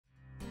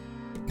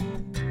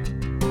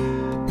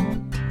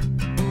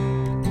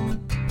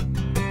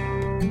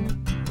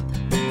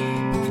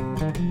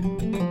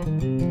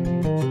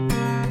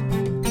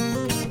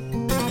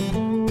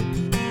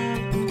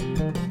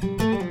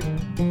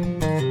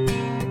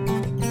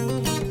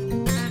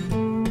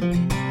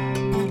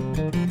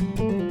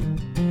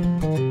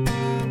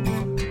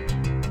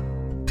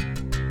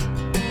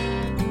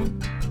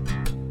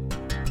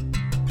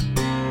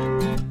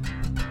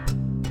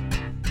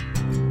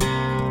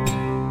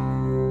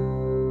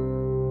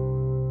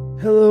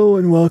Hello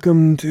and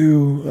welcome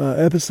to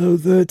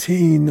episode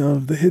 13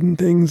 of The Hidden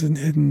Things and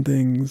Hidden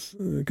Things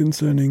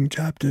concerning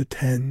chapter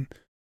 10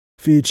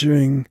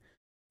 featuring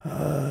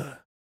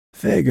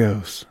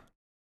Phagos.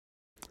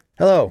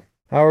 Hello,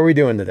 how are we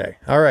doing today?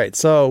 All right,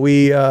 so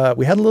we had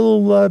a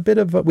little bit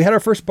of we had our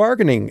first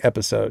bargaining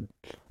episode,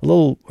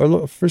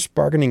 our first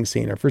bargaining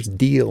scene, our first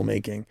deal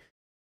making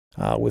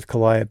with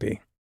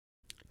Calliope.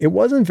 It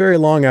wasn't very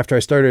long after I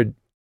started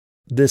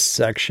this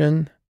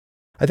section.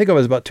 I think I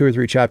was about 2 or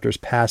 3 chapters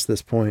past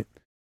this point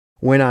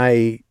when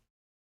I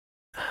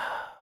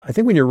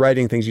think when you're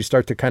writing things, you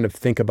start to kind of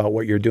think about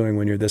what you're doing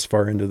when you're this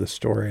far into the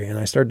story. And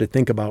I started to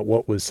think about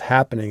what was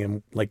happening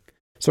and like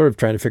sort of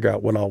trying to figure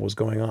out what all was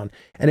going on.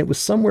 And it was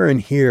somewhere in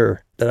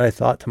here that I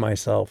thought to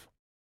myself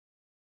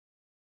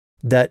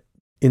that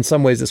in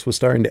some ways this was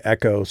starting to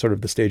echo sort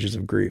of the stages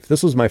of grief.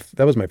 That was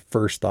my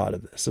first thought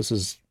of this. This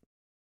was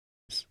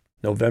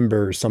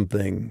November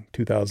something,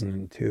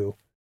 2002.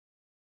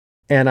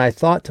 And I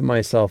thought to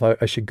myself,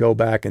 I should go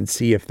back and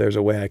see if there's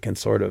a way I can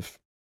sort of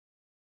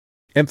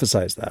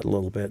emphasize that a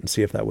little bit and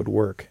see if that would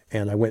work.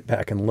 And I went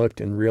back and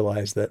looked and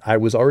realized that I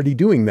was already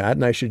doing that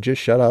and I should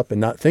just shut up and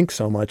not think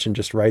so much and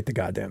just write the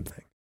goddamn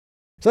thing.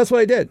 So that's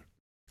what I did.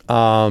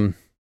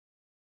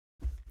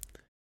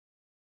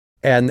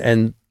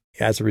 And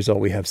as a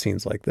result, we have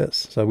scenes like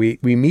this. So we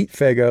meet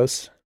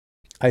Phagos.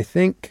 I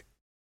think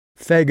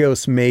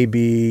Phagos may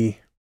be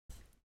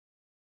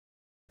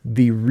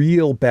the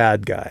real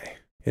bad guy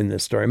in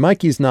this story.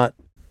 Mikey's not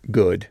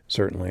good,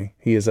 certainly.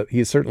 He is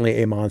certainly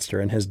a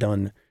monster and has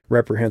done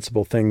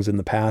reprehensible things in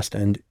the past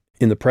and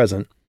in the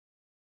present.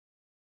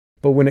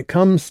 But when it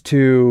comes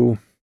to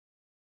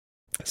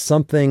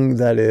something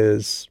that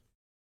is,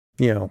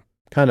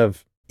 kind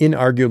of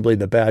inarguably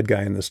the bad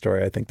guy in the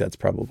story, I think that's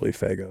probably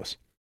Phagos.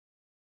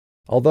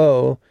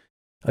 Although,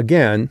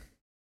 again,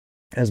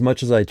 as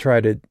much as I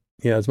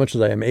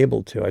am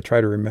able to, I try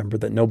to remember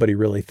that nobody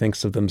really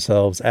thinks of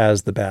themselves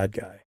as the bad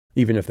guy,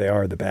 even if they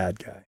are the bad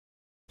guy.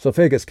 So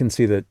Phagos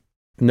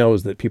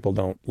knows that people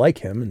don't like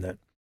him and that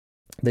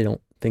they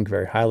don't think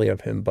very highly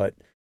of him. But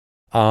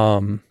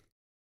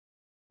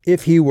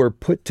if he were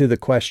put to the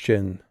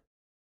question,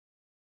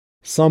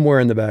 somewhere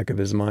in the back of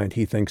his mind,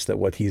 he thinks that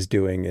what he's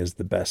doing is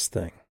the best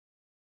thing.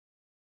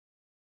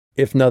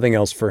 If nothing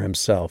else for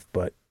himself,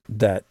 but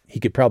that he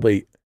could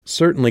probably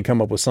certainly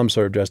come up with some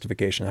sort of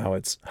justification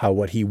how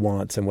what he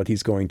wants and what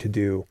he's going to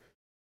do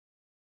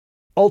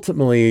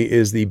ultimately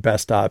is the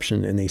best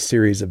option in a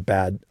series of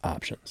bad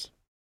options.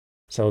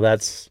 So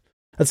that's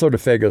sort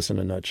of Phagos in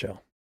a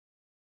nutshell.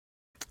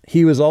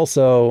 He was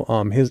also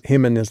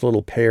him and his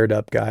little paired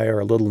up guy are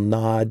a little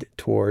nod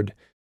toward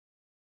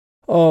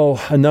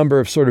a number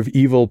of sort of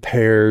evil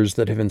pairs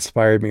that have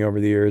inspired me over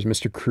the years.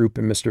 Mr. Kroop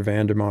and Mr.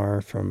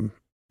 Vandermar from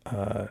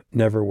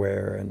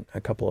Neverwhere and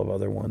a couple of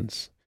other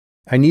ones.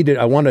 I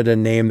wanted a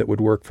name that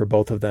would work for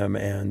both of them,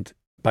 and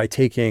by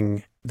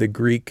taking the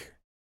Greek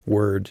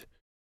word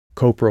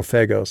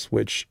koprophagos,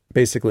 which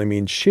basically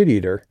means shit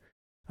eater,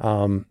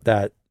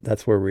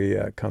 that's where we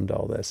come to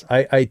all this.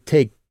 I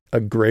take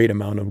a great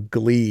amount of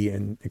glee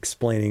in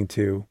explaining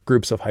to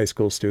groups of high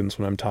school students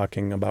when I'm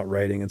talking about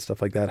writing and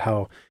stuff like that,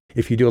 how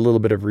if you do a little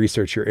bit of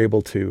research, you're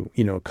able to,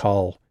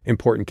 call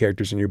important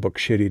characters in your book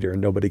shit eater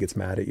and nobody gets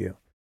mad at you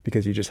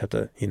because you just have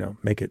to,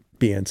 make it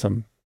be in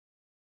some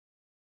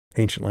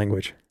ancient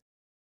language.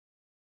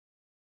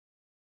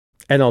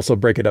 And also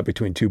break it up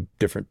between two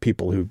different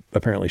people who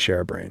apparently share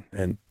a brain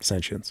and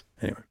sentience.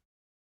 Anyway.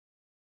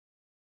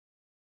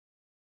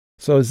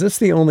 So is this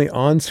the only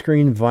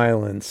on-screen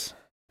violence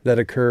that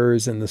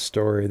occurs in the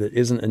story that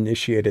isn't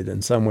initiated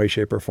in some way,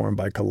 shape, or form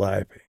by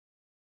Calliope?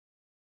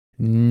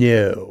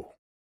 No.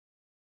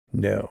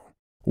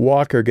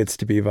 Walker gets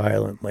to be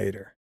violent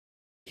later.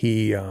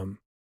 He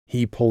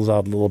pulls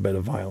out a little bit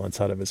of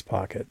violence out of his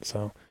pocket.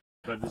 So,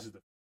 but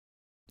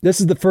this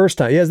is the first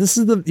time. Yes, this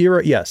is the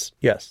era. Yes.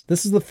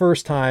 This is the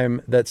first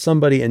time that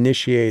somebody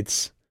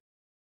initiates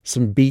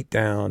some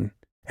beatdown,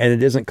 and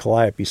it isn't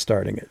Calliope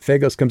starting it.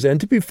 Phagos comes in.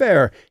 To be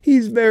fair,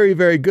 he's very,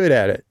 very good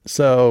at it.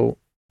 So,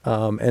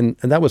 and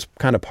that was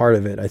kind of part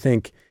of it. I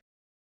think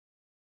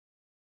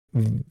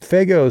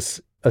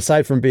Phagos,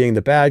 aside from being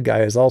the bad guy,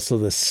 is also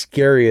the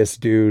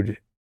scariest dude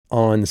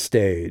on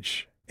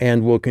stage,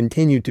 and will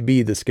continue to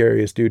be the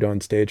scariest dude on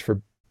stage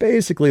for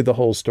basically the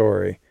whole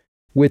story,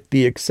 with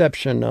the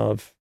exception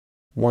of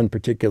one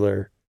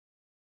particular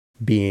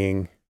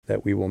being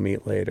that we will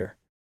meet later,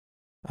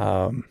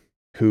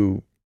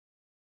 who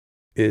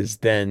is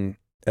then,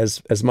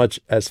 as much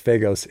as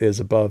Phagos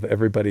is above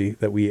everybody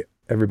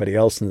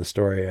else in the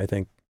story, I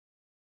think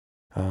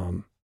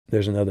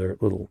there's another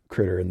little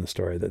critter in the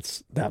story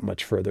that's that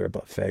much further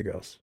above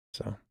Phagos.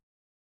 So,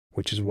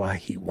 which is why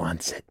he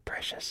wants it,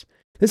 precious.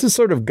 This is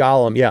sort of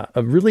Gollum, yeah,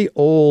 a really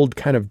old,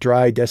 kind of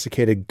dry,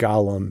 desiccated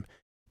Gollum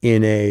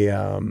in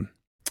a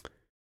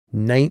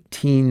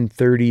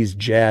 1930s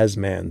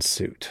jazzman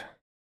suit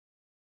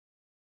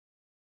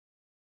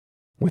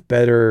with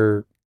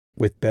better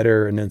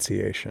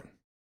enunciation.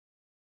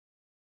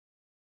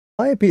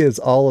 Calliope is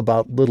all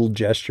about little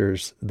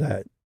gestures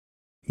that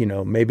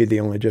maybe the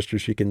only gesture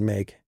she can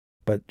make,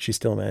 but she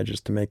still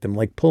manages to make them,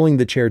 like pulling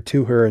the chair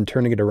to her and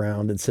turning it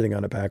around and sitting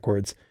on it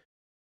backwards.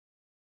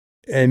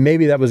 And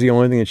maybe that was the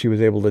only thing that she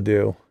was able to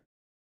do,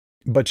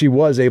 but she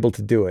was able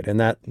to do it. And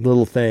that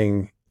little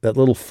thing, that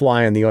little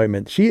fly in the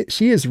ointment, she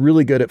is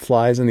really good at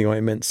flies in the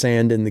ointment,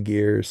 sand in the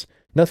gears,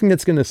 nothing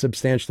that's going to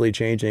substantially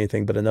change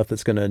anything, but enough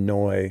that's going to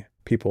annoy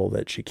people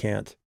that she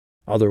can't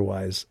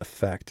otherwise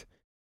affect.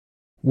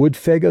 Would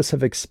Phagos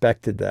have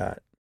expected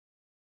that?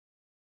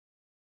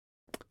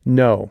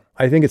 No,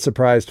 I think it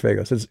surprised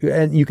Phagos.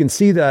 And you can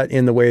see that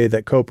in the way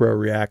that Copra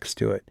reacts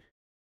to it.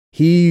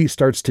 He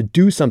starts to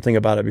do something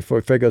about it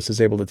before Phagos is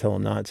able to tell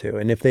him not to.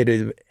 And if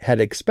they had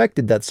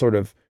expected that sort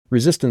of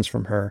resistance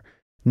from her,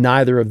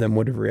 neither of them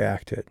would have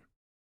reacted.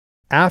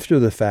 After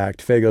the fact,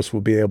 Phagos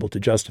will be able to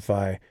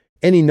justify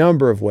any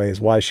number of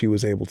ways why she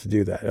was able to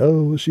do that.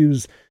 Oh, she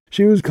was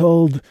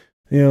called,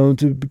 to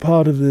be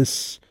part of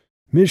this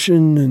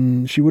mission,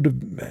 and she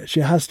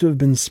has to have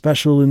been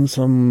special in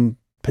some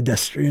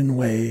pedestrian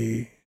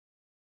way.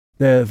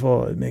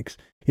 Therefore, it makes,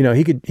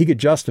 he could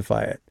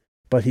justify it,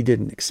 but he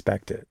didn't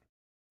expect it.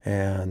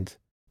 And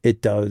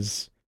it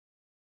does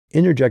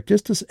interject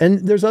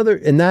and there's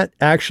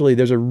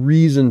a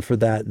reason for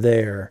that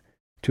there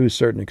to a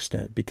certain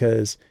extent,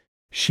 because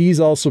she's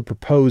also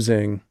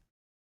proposing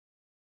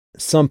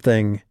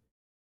something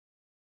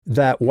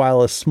that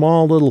while a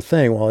small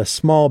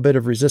bit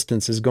of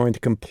resistance is going to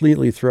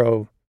completely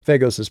throw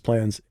Phagos's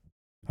plans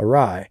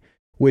awry,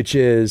 which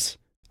is,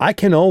 I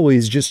can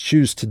always just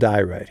choose to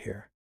die right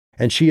here.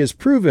 And she has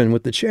proven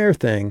with the chair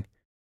thing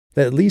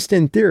that, at least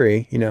in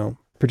theory,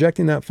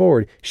 projecting that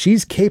forward,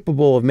 she's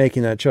capable of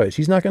making that choice.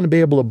 He's not going to be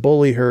able to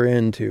bully her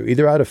into,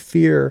 either out of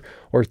fear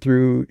or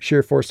through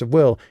sheer force of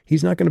will,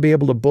 he's not going to be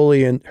able to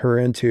bully her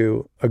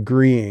into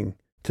agreeing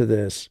to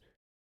this.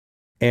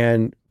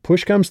 And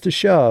push comes to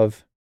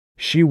shove,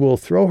 she will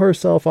throw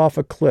herself off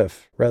a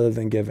cliff rather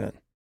than give in.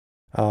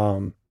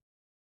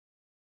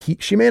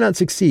 She may not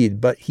succeed,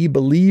 but he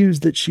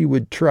believes that she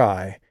would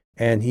try.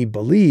 And he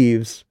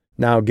believes,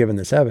 now given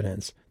this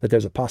evidence, that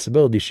there's a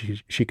possibility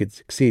she could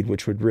succeed,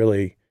 which would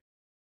really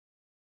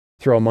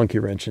throw a monkey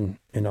wrench in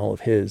all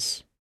of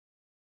his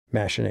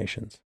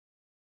machinations.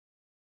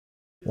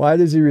 Why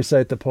does he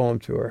recite the poem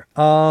to her?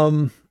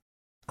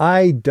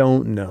 I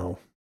don't know.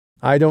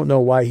 I don't know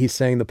why he's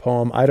saying the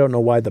poem. I don't know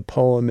why the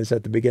poem is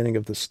at the beginning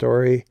of the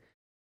story.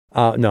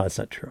 No, it's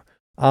not true.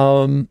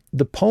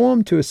 The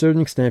poem, to a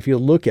certain extent, if you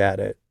look at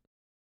it,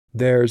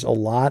 there's a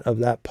lot of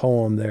that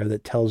poem there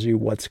that tells you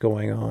what's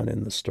going on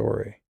in the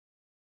story.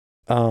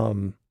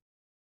 The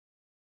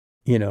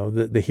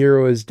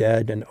hero is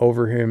dead, and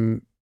over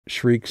him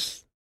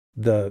shrieks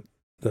the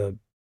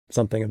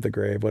something of the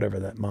grave, whatever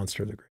that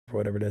monster of the grave,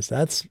 whatever it is.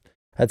 That's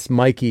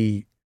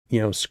Mikey,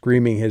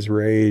 screaming his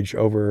rage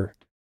over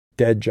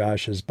dead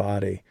Josh's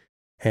body,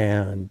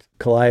 and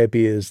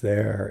Calliope is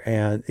there,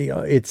 and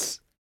it's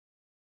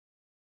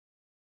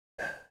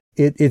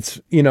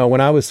when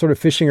I was sort of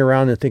fishing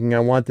around and thinking,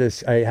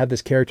 I had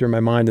this character in my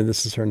mind and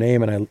this is her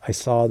name, and I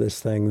saw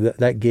this thing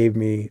that gave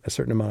me a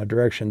certain amount of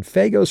direction.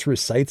 Phagos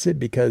recites it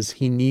because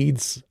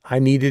I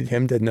needed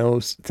him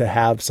to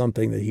have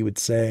something that he would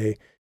say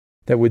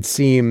that would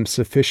seem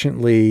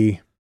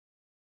sufficiently,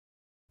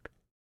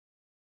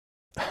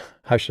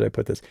 how should I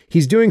put this?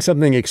 He's doing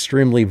something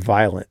extremely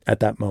violent at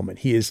that moment.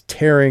 He is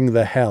tearing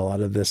the hell out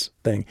of this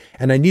thing.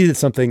 And I needed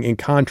something in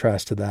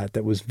contrast to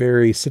that was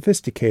very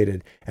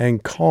sophisticated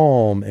and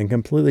calm and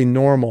completely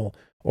normal,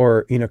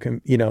 or,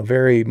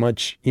 very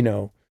much,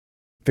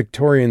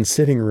 Victorian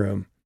sitting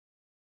room.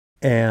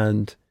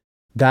 And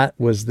that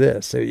was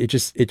this. It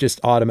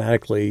just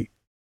automatically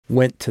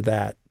went to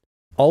that.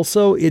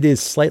 Also, it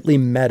is slightly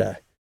meta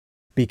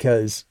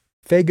because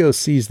Phagos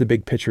sees the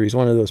big picture. He's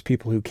one of those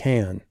people who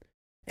can.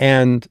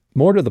 And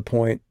more to the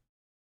point,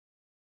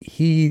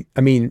 he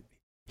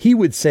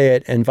would say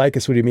it and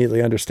Vicus would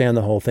immediately understand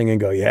the whole thing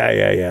and go,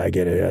 yeah, I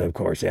get it. Yeah, of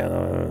course. Yeah.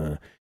 No.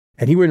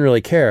 And he wouldn't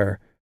really care.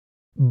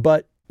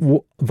 But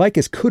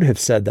Vicus could have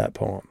said that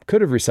poem,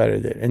 could have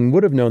recited it, and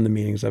would have known the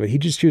meanings of it. He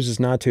just chooses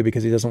not to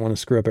because he doesn't want to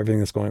screw up everything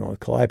that's going on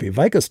with Calliope.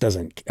 Phagos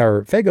doesn't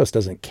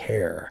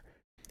care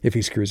if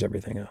he screws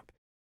everything up.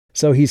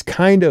 So he's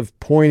kind of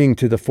pointing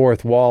to the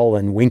fourth wall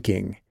and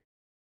winking.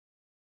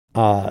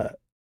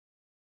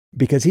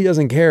 Because he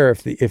doesn't care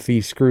if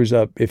he screws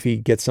up, if he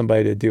gets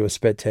somebody to do a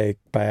spit take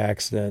by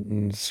accident,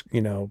 and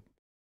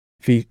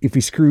if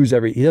he screws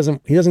he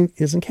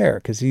doesn't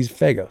care because he's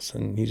Phagos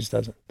and he just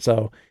doesn't.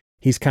 So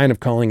he's kind of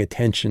calling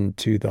attention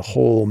to the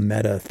whole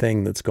meta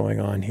thing that's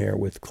going on here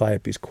with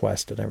Calliope's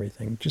quest and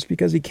everything, just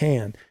because he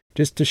can,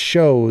 just to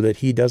show that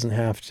he doesn't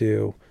have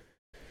to,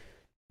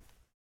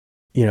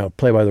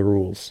 play by the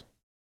rules.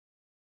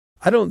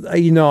 I don't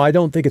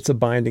think it's a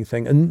binding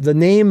thing, and the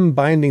name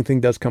binding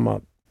thing does come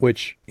up,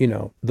 which,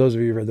 those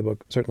of you who read the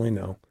book certainly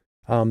know.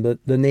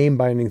 The name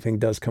binding thing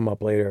does come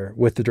up later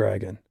with the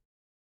dragon.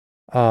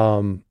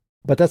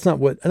 But that's not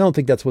I don't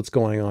think that's what's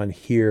going on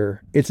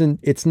here.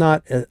 It's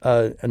not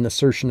an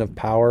assertion of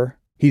power.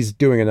 He's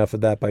doing enough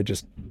of that by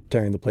just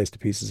tearing the place to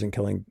pieces and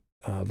killing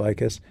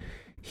Vicus.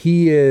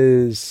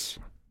 he's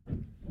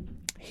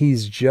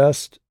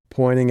just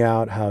pointing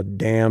out how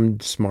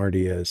damned smart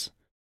he is.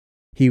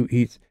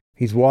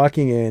 He's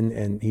walking in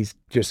and he's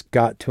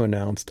got to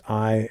announce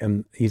I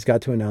am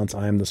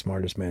the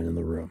smartest man in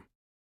the room.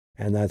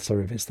 And that's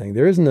sort of his thing.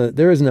 There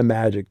isn't a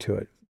magic to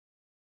it.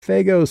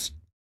 Phagos,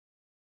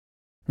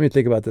 let me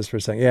think about this for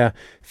a second. Yeah,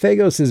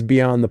 Phagos is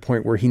beyond the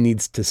point where he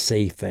needs to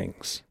say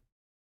things.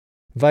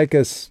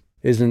 Vicus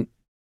isn't.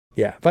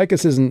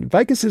 Vicus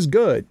is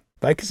good.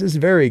 Vicus is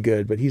very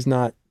good, but he's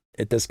not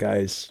in this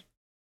guy's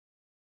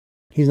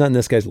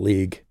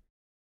league.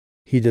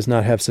 He does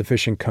not have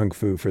sufficient kung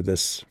fu for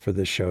this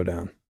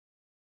showdown.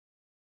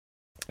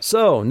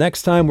 So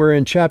next time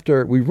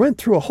we went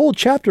through a whole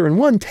chapter in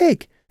one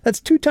take. That's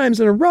 2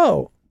 times in a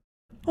row.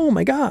 Oh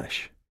my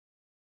gosh.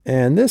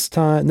 And next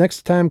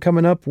time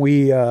coming up,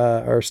 we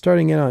are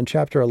starting in on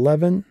chapter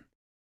 11.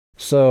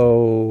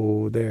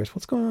 So there's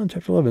what's going on in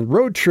chapter 11?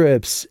 Road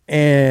trips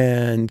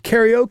and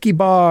karaoke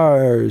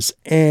bars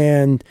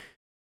and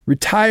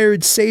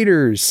retired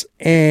satyrs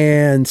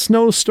and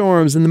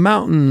snowstorms in the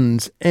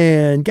mountains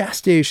and gas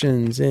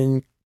stations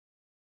and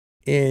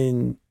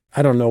in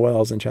I don't know what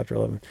else in chapter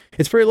 11.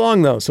 It's pretty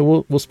long though,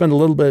 so we'll spend a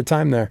little bit of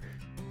time there.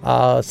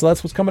 So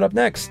that's what's coming up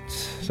next.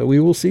 So we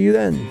will see you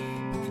then.